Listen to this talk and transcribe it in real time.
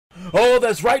Oh,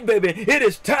 that's right, baby. It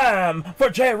is time for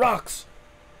J-Rocc's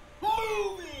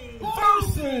Movie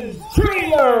versus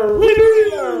Trailer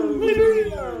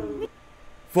Review.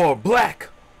 For Black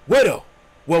Widow.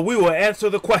 Well, we will answer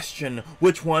the question,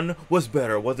 which one was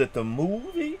better? Was it the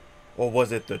movie or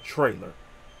was it the trailer?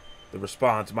 The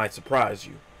response might surprise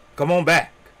you. Come on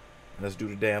back. Let's do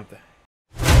the damn thing.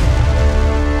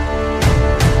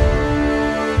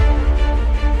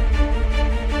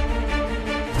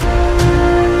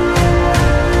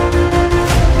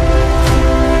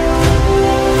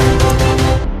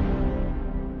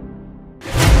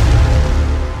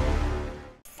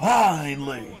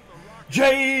 Finally,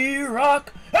 J-Rocc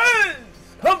has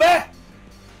come back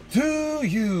to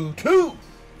YouTube.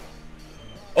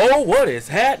 Oh, what is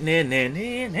happening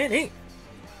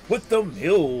with the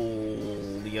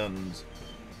millions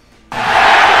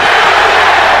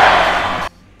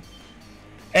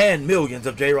and millions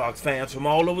of J-Rocc fans from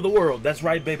all over the world? That's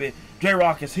right, baby.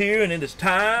 J-Rocc is here, and it is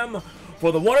time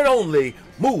for the one and only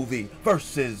movie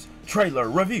versus trailer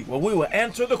review. Well, we will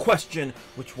answer the question,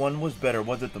 which one was better?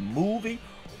 Was it the movie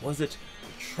or was it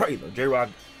the trailer? J-Rocc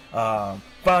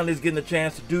finally is getting a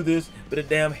chance to do this. Been a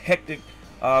damn hectic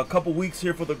couple weeks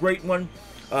here for the great one.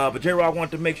 But J-Rocc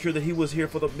wanted to make sure that he was here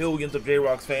for the millions of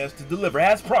J-Rocc fans to deliver,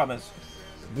 as promised,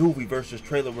 movie versus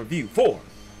trailer review for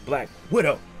Black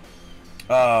Widow.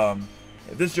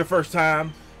 If this is your first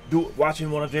time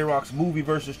watching one of J-Rocc's movie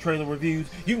versus trailer reviews,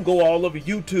 you can go all over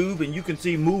YouTube and you can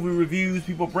see movie reviews,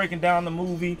 people breaking down the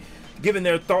movie, giving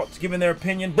their thoughts, giving their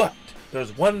opinion, but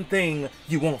there's one thing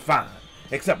you won't find,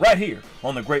 except right here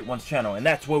on the Great Ones channel, and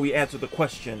that's where we answer the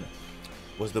question,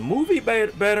 was the movie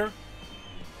better?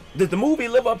 Did the movie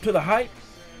live up to the hype?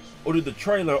 Or did the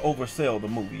trailer oversell the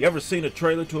movie? You ever seen a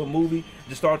trailer to a movie,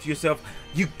 just thought to yourself,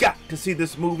 you got to see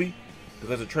this movie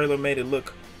because the trailer made it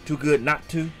look too good not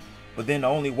to? But then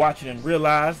only watch it and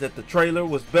realize that the trailer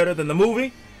was better than the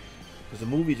movie because the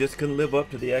movie just couldn't live up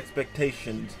to the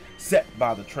expectations set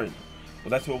by the trailer. Well,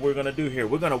 that's what we're going to do here.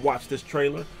 We're going to watch this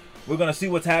trailer. We're going to see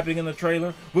what's happening in the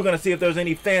trailer. We're going to see if there's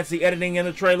any fancy editing in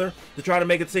the trailer to try to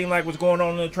make it seem like what's going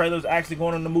on in the trailer is actually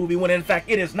going on in the movie, when in fact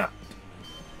it is not.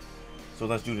 So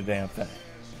let's do the damn thing.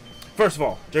 First of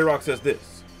all, J-Rocc says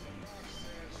this.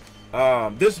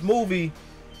 This movie,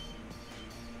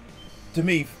 to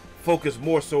me, focus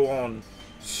more so on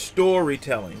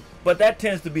storytelling, but that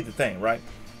tends to be the thing, right?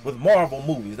 With Marvel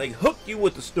movies, they hook you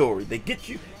with the story, they get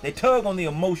you, they tug on the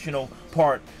emotional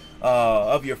part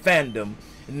of your fandom,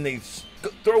 and they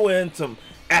throw in some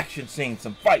action scenes,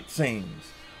 some fight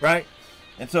scenes, right?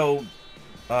 And so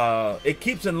it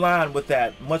keeps in line with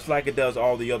that, much like it does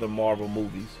all the other Marvel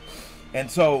movies. And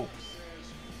so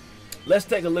let's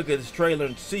take a look at this trailer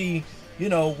and see, you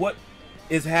know, what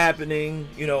is happening,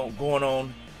 you know, going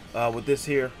on with this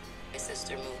here. My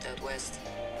sister moved out west.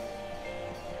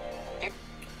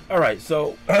 Alright,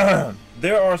 so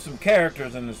there are some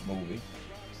characters in this movie.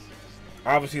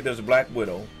 Obviously there's a Black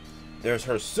Widow. There's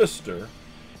her sister.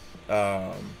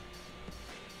 Can't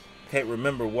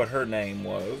remember what her name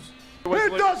was.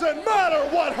 It doesn't matter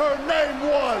what her name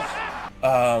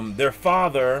was. Their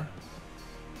father.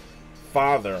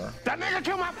 That nigga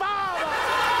killed my father.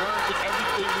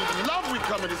 Everything we love, we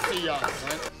coming to see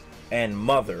us. And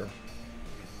mother,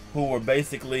 who were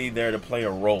basically there to play a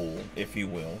role, if you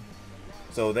will.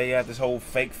 So they have this whole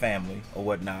fake family or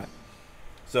whatnot.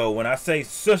 So when I say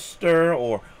sister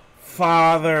or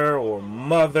father or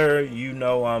mother, you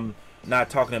know I'm not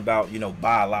talking about, you know,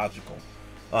 biological.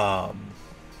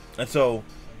 And so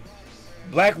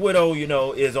Black Widow, you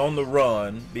know, is on the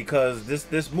run because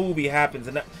this movie happens,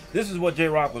 and this is what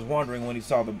J-Rocc was wondering when he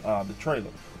saw the trailer.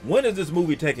 When is this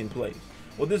movie taking place?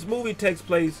 Well, this movie takes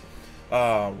place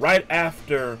right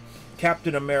after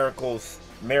Captain America's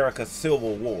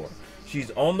Civil War.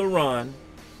 She's on the run.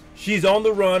 She's on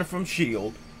the run from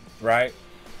S.H.I.E.L.D., right?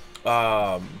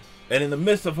 And in the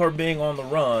midst of her being on the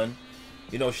run,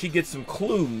 you know, she gets some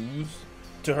clues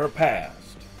to her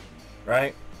past,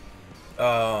 right?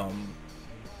 Because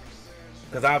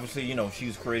obviously, you know, she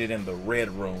was created in the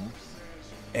Red Room,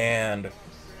 and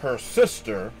her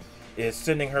sister is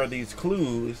sending her these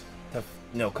clues to,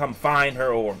 you know, come find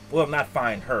her, or, well, not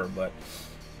find her, but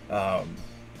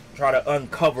try to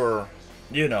uncover,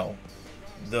 you know,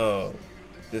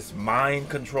 this mind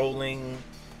controlling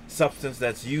substance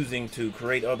that's using to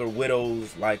create other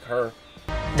widows like her.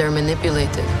 They're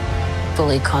manipulated,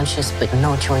 fully conscious, but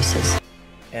no choices.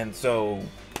 And so,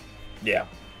 yeah.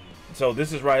 So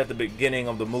this is right at the beginning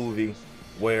of the movie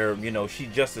where, you know, she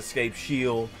just escaped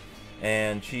S.H.I.E.L.D.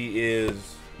 and she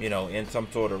is, you know, in some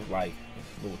sort of like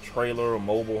little trailer or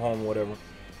mobile home or whatever.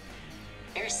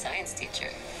 You're a science teacher.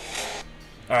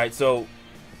 All right, so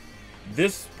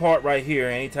this part right here,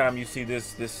 anytime you see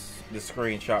this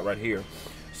screenshot right here,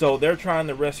 so they're trying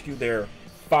to rescue their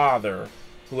father,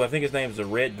 who I think his name is the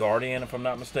Red Guardian, if I'm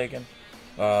not mistaken,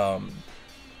 from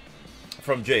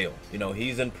jail. You know,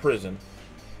 he's in prison,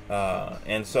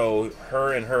 and so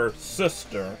her and her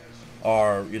sister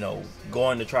are, you know,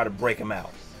 going to try to break him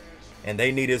out, and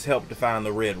they need his help to find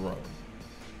the Red Room.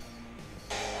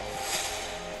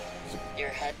 Your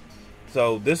head.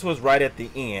 So this was right at the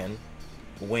end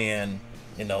when,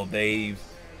 you know, they've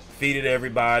defeated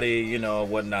everybody, you know,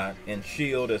 whatnot, and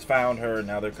S.H.I.E.L.D. has found her, and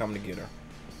now they're coming to get her.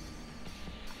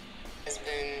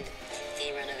 Husband,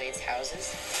 he renovates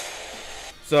houses.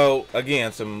 So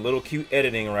again, some little cute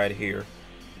editing right here.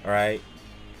 All right,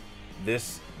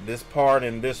 this part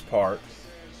and this part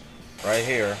right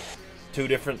here, two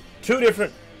different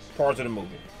parts of the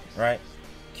movie. Right,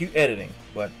 cute editing,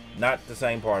 but not the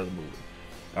same part of the movie.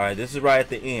 All right, this is right at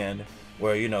the end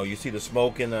where, you know, you see the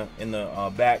smoke in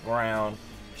the background.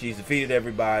 She's defeated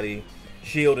everybody.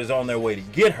 S.H.I.E.L.D. is on their way to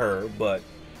get her, but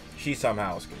she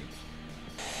somehow escapes.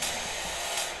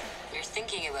 You're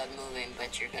thinking about moving,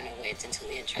 but you're gonna wait until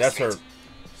the interest That's her rates.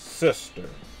 sister.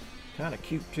 Kind of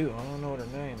cute too. I don't know what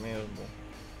her name is, but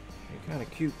she's kind of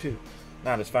cute too.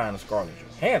 Not as fine as Scarlett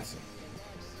Johansson,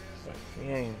 but she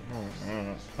ain't.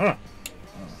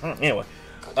 Anyway,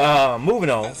 moving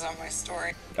on. That's not my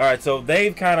story. All right, so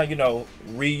they've kind of, you know,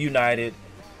 reunited.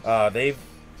 They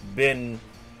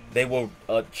were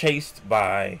chased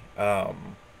by.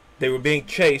 They were being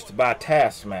chased by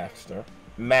Taskmaster,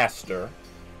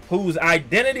 whose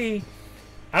identity,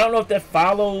 I don't know if that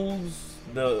follows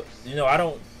the, you know, I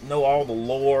don't know all the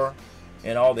lore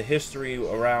and all the history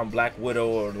around Black Widow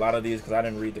or a lot of these because I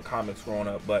didn't read the comics growing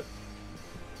up, but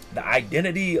the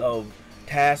identity of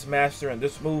Taskmaster in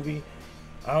this movie,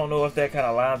 I don't know if that kind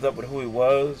of lines up with who he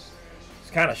was. It's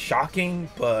kind of shocking,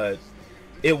 but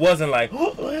it wasn't like,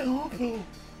 you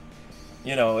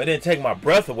know, it didn't take my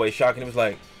breath away shocking. It was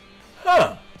like,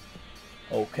 huh,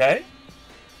 okay.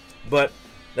 But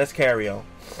let's carry on.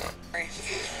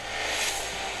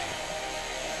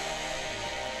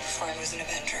 Before I was an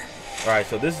Avenger. Alright,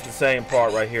 so this is the same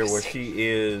part right here where she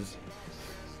is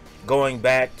going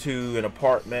back to an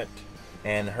apartment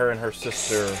and her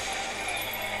sister.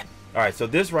 Alright, so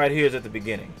this right here is at the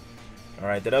beginning.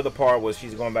 Alright, that other part was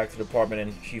she's going back to the apartment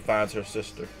and she finds her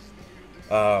sister.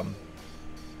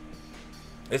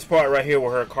 This part right here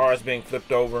where her car is being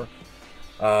flipped over.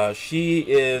 She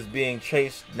is being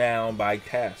chased now by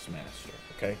Taskmaster,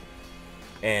 okay?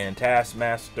 And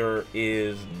Taskmaster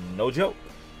is no joke.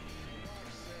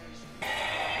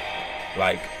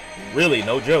 Like, really,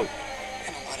 no joke.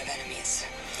 And a lot of enemies.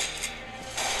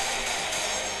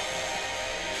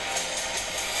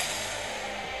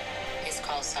 His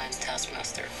call sign's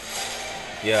Taskmaster.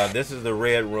 Yeah, this is the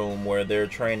Red Room where they're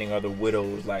training other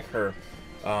widows like her.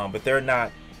 But they're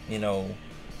not, you know,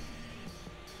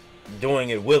 doing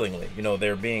it willingly. You know,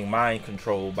 they're being mind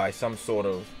controlled by some sort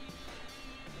of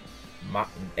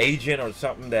agent or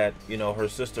something that, you know, her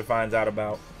sister finds out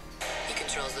about. He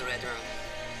controls the Red Room.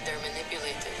 They're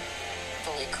manipulated,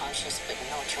 fully conscious, but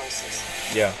no choices.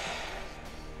 Yeah.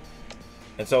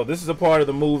 And so this is a part of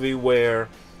the movie where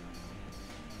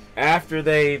after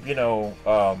they've, you know,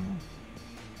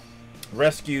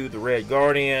 rescued the Red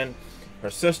Guardian,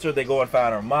 her sister, they go and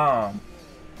find her mom.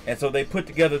 And so they put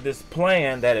together this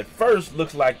plan that at first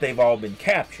looks like they've all been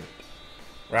captured,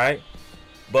 right?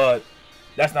 But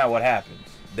that's not what happens.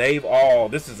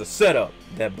 This is a setup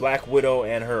that Black Widow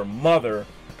and her mother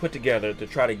put together to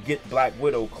try to get Black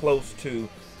Widow close to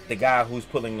the guy who's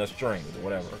pulling the strings or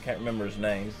whatever. I can't remember his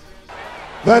name.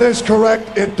 That is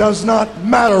correct. It does not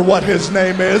matter what his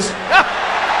name is.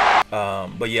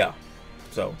 But yeah,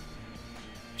 so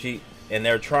and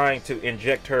they're trying to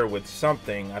inject her with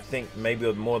something. I think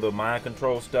maybe more of the mind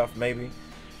control stuff, maybe.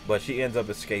 But she ends up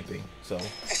escaping. So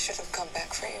I should have come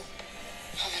back for you.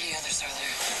 How many others are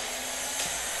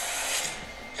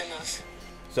there? Enough.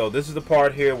 So this is the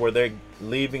part here where they're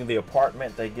leaving the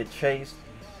apartment. They get chased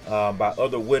by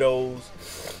other widows,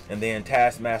 and then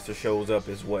Taskmaster shows up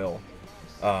as well.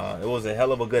 It was a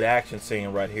hell of a good action scene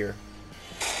right here.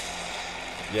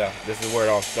 Yeah, this is where it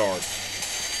all starts.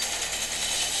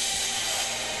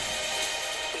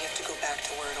 We have to go back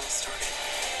to where it all started,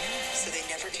 so they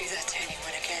never do that to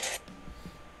anyone again.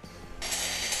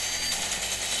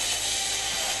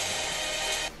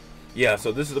 Yeah,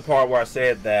 so this is the part where I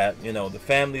said that, you know, the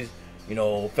families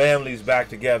back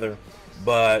together,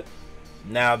 but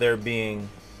now they're being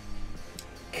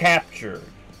captured,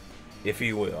 if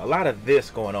you will. A lot of this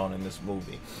going on in this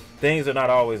movie. Things are not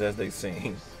always as they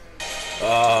seem.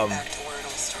 Back to where it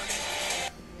all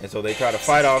started. And so they try to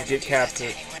fight off, get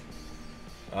captured.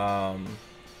 talking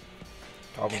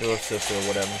to her sister or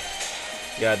whatever.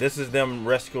 Yeah, this is them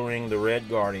rescuing the Red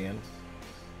Guardian.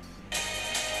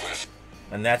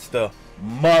 And that's the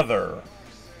mother,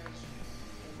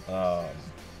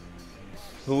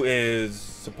 who is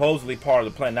supposedly part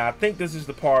of the plan. Now, I think this is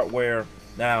the part where,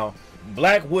 now,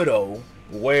 Black Widow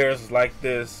wears like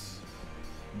this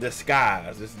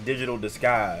disguise, this digital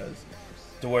disguise,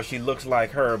 to where she looks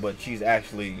like her, but she's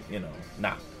actually, you know,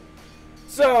 not.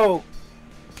 So,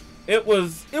 it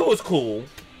was cool.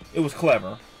 It was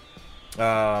clever.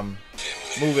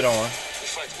 Moving on.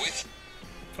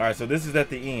 Alright, so this is at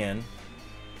the end,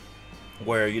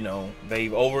 where, you know,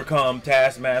 they've overcome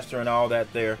Taskmaster and all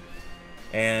that there,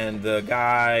 and the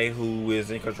guy who is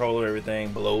in control of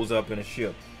everything blows up in a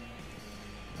ship.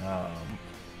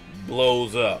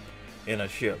 Blows up in a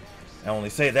ship. I only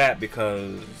say that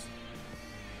because,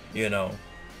 you know,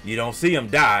 you don't see him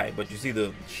die, but you see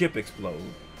the ship explode.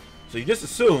 So you just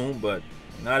assume, but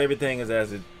not everything is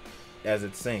as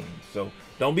it seems. So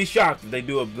don't be shocked if they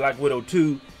do a Black Widow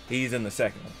 2, he's in the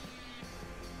second one.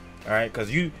 Alright,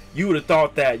 because you would have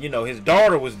thought that, you know, his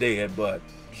daughter was dead, but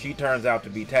she turns out to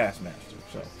be Taskmaster.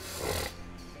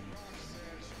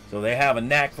 So they have a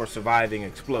knack for surviving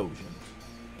explosions.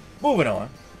 Moving on.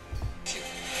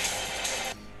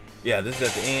 Yeah, this is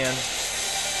at the end.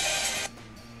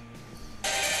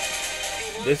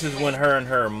 This is when her and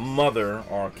her mother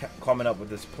are coming up with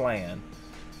this plan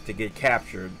to get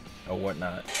captured or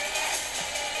whatnot.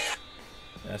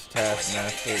 That's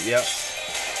Taskmaster. Yep.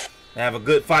 They have a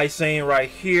good fight scene right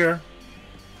here.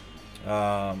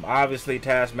 Obviously,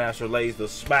 Taskmaster lays the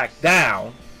smack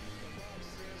down.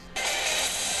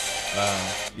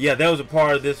 Yeah, there was a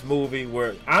part of this movie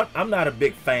where I'm not a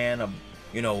big fan of,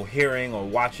 you know, hearing or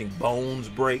watching bones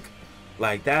break.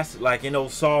 Like, that's like in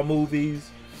those Saw movies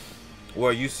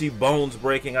where you see bones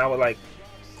breaking. I would like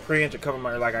cringe or cover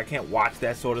my, like, I can't watch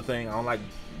that sort of thing. I don't like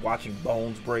watching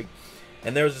bones break.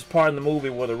 And there's this part in the movie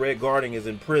where the Red Guardian is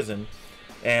in prison,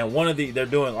 and they're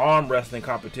doing arm wrestling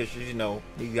competitions. You know,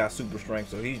 he's got super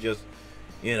strength, so he's just,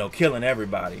 you know, killing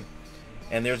everybody.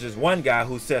 And there's this one guy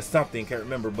who says something, can't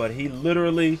remember, but he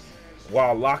literally,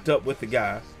 while locked up with the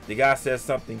guy says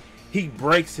something, he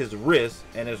breaks his wrist,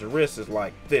 and his wrist is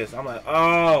like this. I'm like,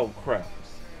 oh crap.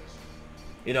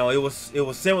 You know, it was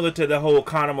similar to the whole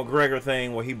Conor McGregor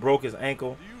thing where he broke his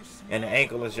ankle, and the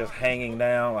ankle is just hanging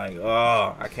down. Like,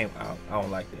 oh, I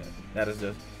don't like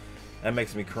that. That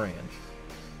makes me cringe.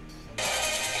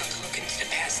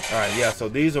 Alright, yeah, so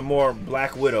these are more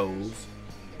Black Widows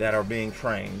that are being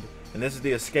trained. And this is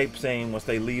the escape scene once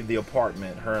they leave the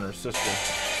apartment, her and her sister.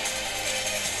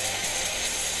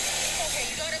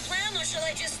 Okay, you got a plan, or shall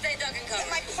I just stay duck and cover?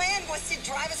 My plan was to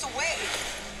drive us away.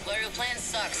 Well, your plan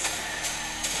sucks.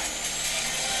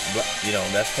 But, you know,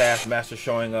 that's Taskmaster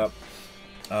showing up,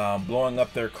 blowing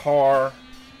up their car.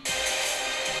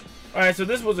 Alright, so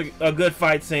this was a good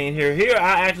fight scene here. Here,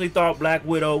 I actually thought Black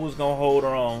Widow was going to hold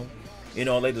her own. You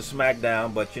know, lay the smack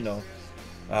down, but, you know,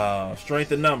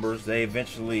 strength in numbers, they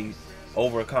eventually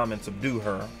overcome and subdue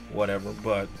her, whatever.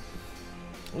 But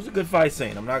it was a good fight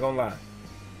scene, I'm not gonna lie.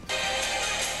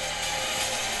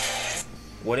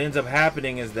 What ends up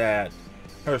happening is that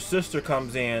her sister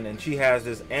comes in and she has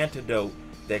this antidote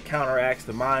that counteracts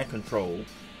the mind control,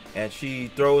 and she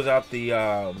throws out the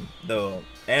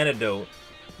antidote.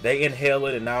 They inhale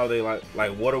it, and now they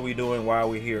like what are we doing? Why are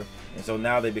we here? And so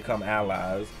now they become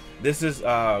allies. This is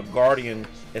Guardian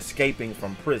escaping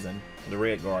from prison. The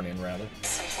Red Guardian, rather.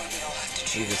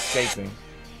 He's escaping.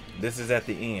 This is at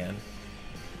the end.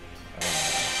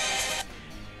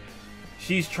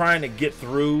 She's trying to get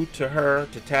through to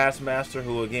Taskmaster,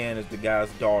 who again is the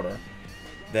guy's daughter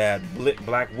that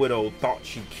Black Widow thought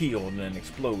she killed in an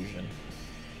explosion.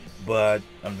 But,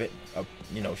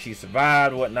 you know, she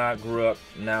survived, whatnot, grew up.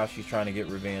 Now she's trying to get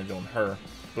revenge on her.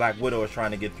 Black Widow is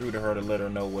trying to get through to her to let her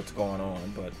know what's going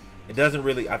on. But it doesn't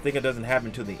really, I think it doesn't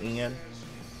happen to the end,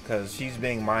 because she's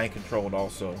being mind controlled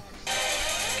also.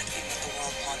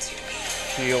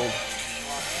 Shield.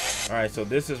 Alright, so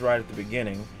this is right at the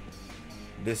beginning.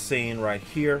 This scene right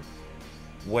here,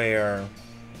 where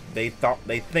they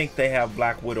think they have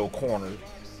Black Widow cornered,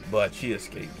 but she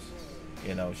escapes.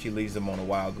 You know, she leads them on a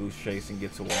wild goose chase and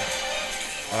gets away.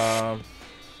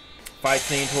 Fight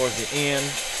scene towards the end.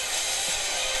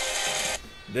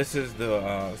 This is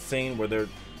the scene where they're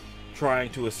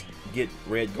trying to get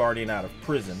Red Guardian out of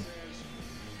prison.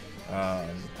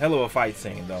 Hell of a fight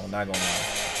scene, though, not gonna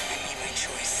lie.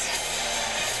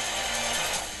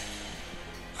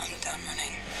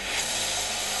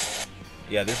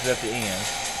 Yeah, this is at the end.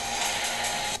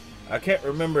 I can't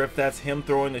remember if that's him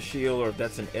throwing the shield or if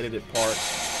that's an edited part.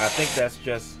 I think that's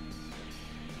just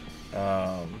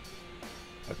A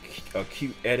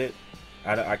cute edit.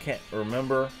 I can't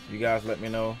remember. You guys let me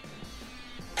know.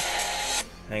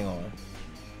 Hang on.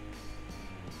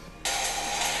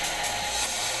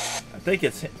 I think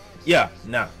it's him. Yeah,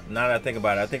 now that I think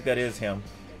about it, I think that is him,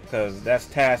 because that's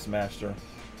Taskmaster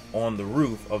on the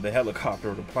roof of the helicopter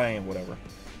or the plane, whatever.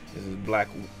 This is black.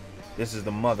 This is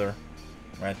the mother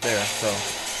right there.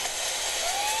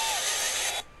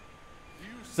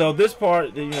 So this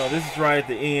part, you know, this is right at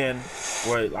the end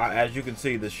where, as you can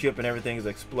see, the ship and everything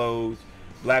explodes.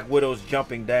 Black Widow's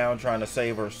jumping down trying to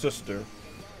save her sister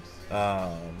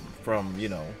from, you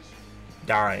know,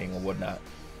 dying or whatnot.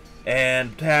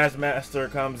 And Taskmaster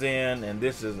comes in, and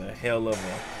this is a hell of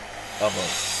a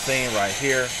scene right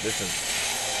here. This is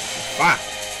fire.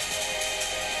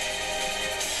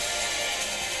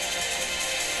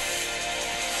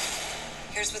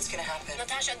 Here's what's gonna happen.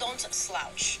 Natasha, don't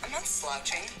slouch. I'm not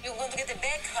slouching. You're going to get a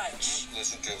bad hunch.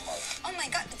 Listen to him, Mother. Oh my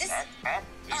God, this. All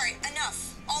right,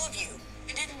 enough, all of you.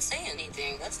 You didn't say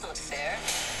anything. That's not fair.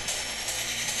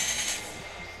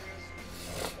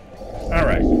 All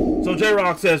right. So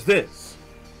J-Rocc says this.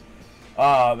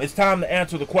 It's time to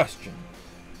answer the question.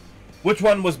 Which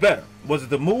one was better? Was it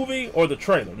the movie or the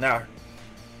trailer? Now,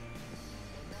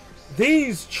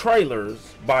 these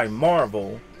trailers by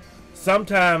Marvel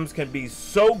sometimes can be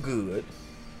so good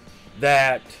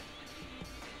that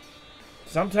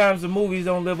sometimes the movies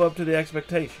don't live up to the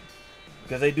expectation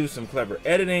because they do some clever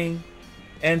editing.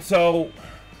 And so,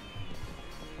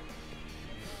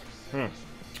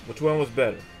 which one was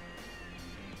better?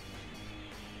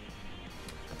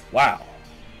 Wow.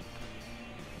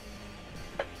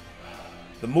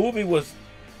 The movie was,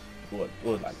 what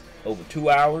like over 2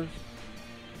 hours?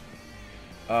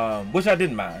 Which I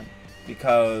didn't mind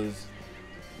because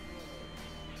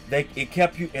it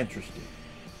kept you interested.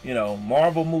 You know,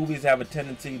 Marvel movies have a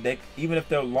tendency, even if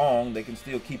they're long, they can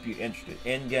still keep you interested.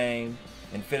 Endgame,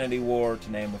 Infinity War,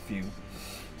 to name a few.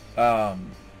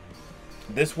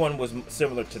 This one was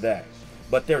similar to that.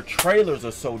 But their trailers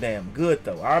are so damn good,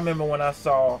 though. I remember when I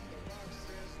saw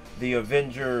the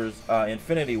Avengers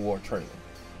Infinity War trailer.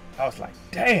 I was like,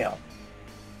 damn.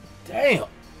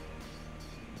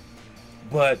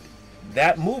 But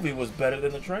that movie was better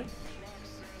than the trailer.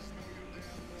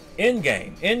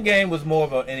 Endgame was more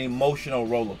of an emotional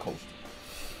roller coaster.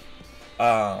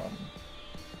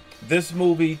 This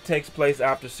movie takes place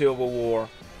after Civil War.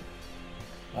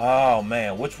 Oh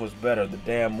man, which was better, the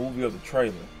damn movie or the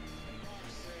trailer?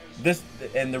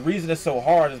 And the reason it's so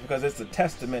hard is because it's a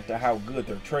testament to how good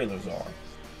their trailers are.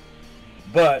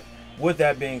 But with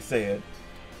that being said,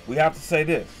 we have to say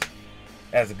this: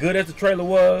 as good as the trailer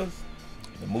was,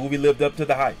 the movie lived up to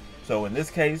the hype. So in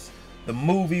this case, the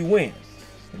movie wins.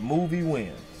 The movie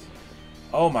wins.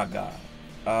 Oh my God.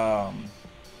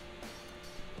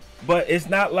 But it's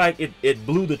not like it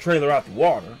blew the trailer out the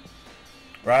water,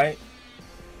 right?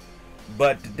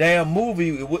 But the damn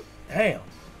movie,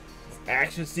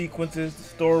 action sequences, the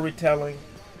storytelling,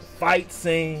 fight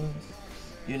scenes,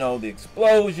 you know, the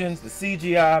explosions, the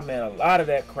CGI, man, a lot of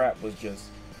that crap was just,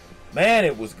 man,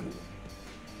 it was good.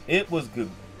 It was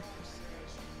good.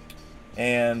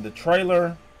 And the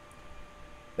trailer,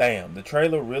 damn, the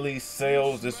trailer really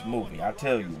sells this movie. I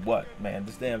tell you what, man,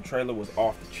 this damn trailer was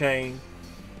off the chain.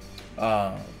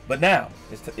 But now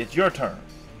it's your turn.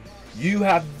 You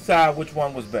have to decide which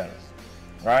one was better,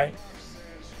 right?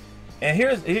 And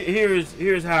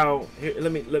here's how.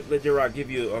 Let J-Rocc give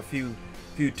you a few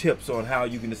tips on how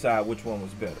you can decide which one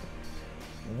was better.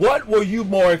 What were you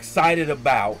more excited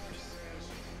about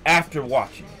after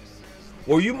watching it?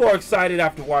 Were you more excited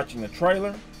after watching the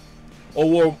trailer, or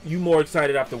were you more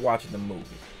excited after watching the movie?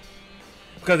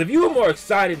 Because if you were more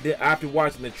excited after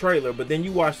watching the trailer, but then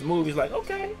you watch the movie, it's like,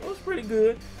 okay, it was pretty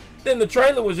good, then the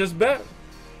trailer was just better.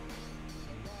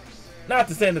 Not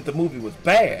to say that the movie was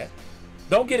bad.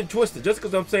 Don't get it twisted. Just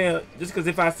because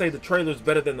if I say the trailer is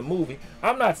better than the movie,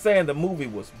 I'm not saying the movie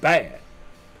was bad.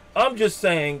 I'm just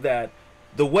saying that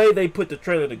the way they put the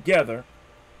trailer together,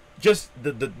 just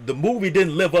the movie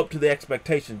didn't live up to the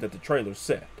expectations that the trailer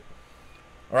set.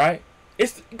 All right?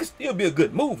 It could still be a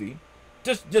good movie,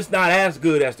 just not as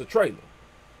good as the trailer.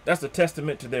 That's a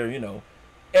testament to their, you know,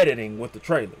 editing with the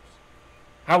trailers.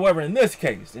 However, in this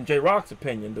case, in J-Rocc's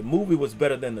opinion, the movie was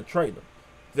better than the trailer.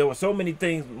 There were so many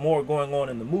things more going on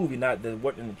in the movie, not than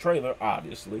what in the trailer,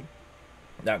 obviously.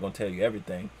 Not going to tell you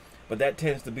everything. But that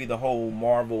tends to be the whole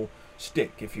Marvel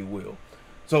stick, if you will.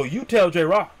 So you tell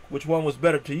J-Rocc which one was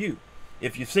better to you.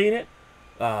 If you've seen it,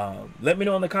 let me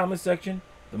know in the comment section.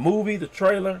 The movie, the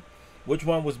trailer, which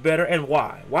one was better and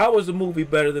why. Why was the movie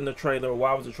better than the trailer, or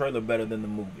why was the trailer better than the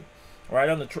movie? All right,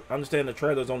 I understand the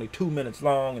trailer is only 2 minutes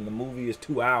long and the movie is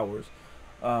 2 hours.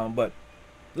 But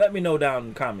let me know down in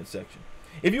the comment section.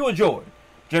 If you enjoyed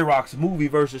J-Rocc's movie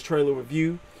versus trailer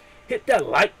review, hit that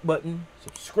like button,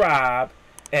 subscribe,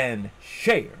 and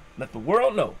share. Let the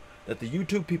world know that the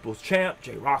YouTube People's Champ,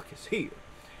 J-Rocc, is here.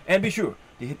 And be sure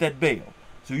to hit that bell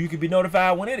so you can be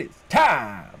notified when it is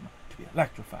time to be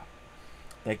electrified.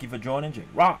 Thank you for joining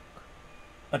J-Rocc.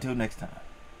 Until next time,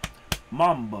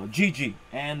 Mamba, Gigi,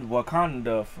 and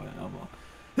Wakanda forever.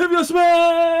 If you smell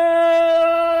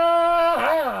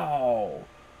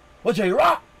what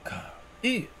J-Rocc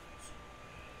is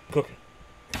cooking.